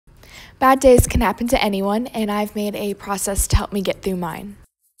Bad days can happen to anyone, and I've made a process to help me get through mine.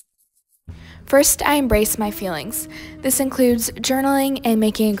 First, I embrace my feelings. This includes journaling and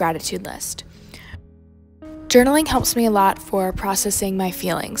making a gratitude list. Journaling helps me a lot for processing my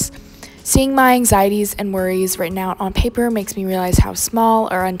feelings. Seeing my anxieties and worries written out on paper makes me realize how small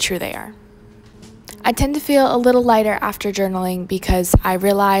or untrue they are. I tend to feel a little lighter after journaling because I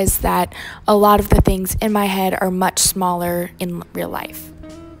realize that a lot of the things in my head are much smaller in real life.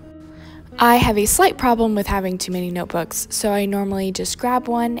 I have a slight problem with having too many notebooks, so I normally just grab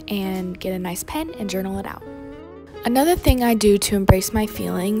one and get a nice pen and journal it out. Another thing I do to embrace my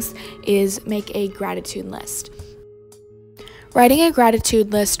feelings is make a gratitude list. Writing a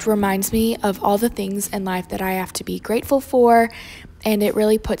gratitude list reminds me of all the things in life that I have to be grateful for, and it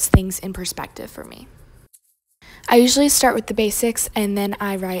really puts things in perspective for me. I usually start with the basics and then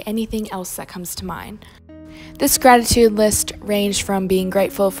I write anything else that comes to mind. This gratitude list ranged from being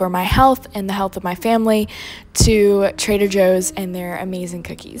grateful for my health and the health of my family to Trader Joe's and their amazing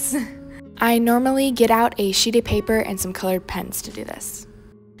cookies. I normally get out a sheet of paper and some colored pens to do this.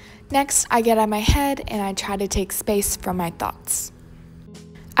 Next, I get out of my head and I try to take space from my thoughts.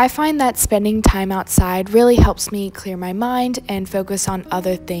 I find that spending time outside really helps me clear my mind and focus on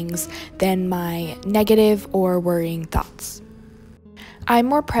other things than my negative or worrying thoughts. I'm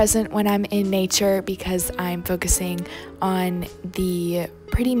more present when I'm in nature because I'm focusing on the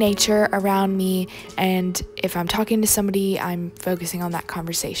pretty nature around me, and if I'm talking to somebody, I'm focusing on that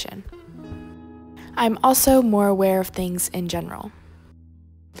conversation. I'm also more aware of things in general.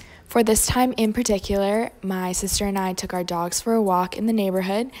 For this time in particular, my sister and I took our dogs for a walk in the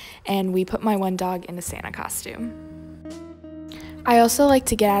neighborhood, and we put my one dog in a Santa costume. I also like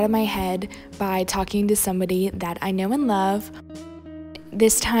to get out of my head by talking to somebody that I know and love.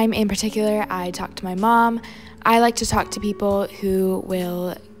 This time in particular, I talk to my mom. I like to talk to people who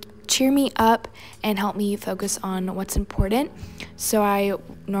will cheer me up and help me focus on what's important. So I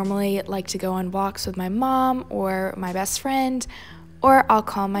normally like to go on walks with my mom or my best friend, or I'll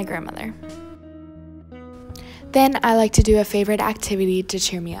call my grandmother. Then I like to do a favorite activity to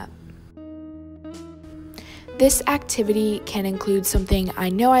cheer me up. This activity can include something I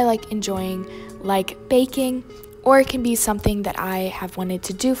know I like enjoying, like baking, or it can be something that I have wanted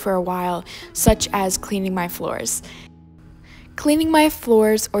to do for a while, such as cleaning my floors. Cleaning my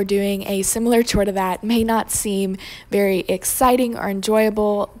floors or doing a similar chore to that may not seem very exciting or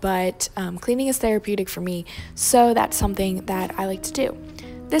enjoyable, but cleaning is therapeutic for me, so that's something that I like to do.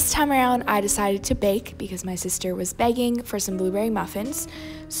 This time around, I decided to bake because my sister was begging for some blueberry muffins,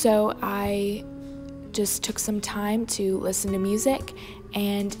 so I just took some time to listen to music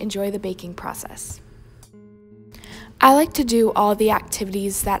and enjoy the baking process. I like to do all the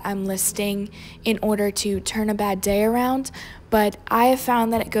activities that I'm listing in order to turn a bad day around, but I have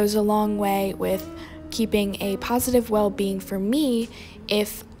found that it goes a long way with keeping a positive well-being for me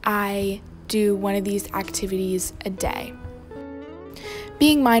if I do one of these activities a day.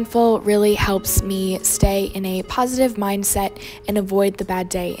 Being mindful really helps me stay in a positive mindset and avoid the bad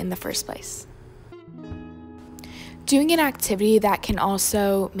day in the first place. Doing an activity that can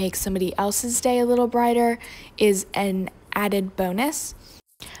also make somebody else's day a little brighter is an added bonus.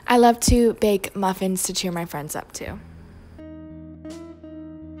 I love to bake muffins to cheer my friends up too.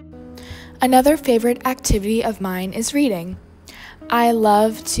 Another favorite activity of mine is reading. I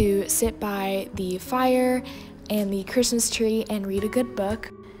love to sit by the fire and the Christmas tree and read a good book.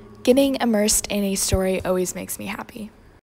 Getting immersed in a story always makes me happy.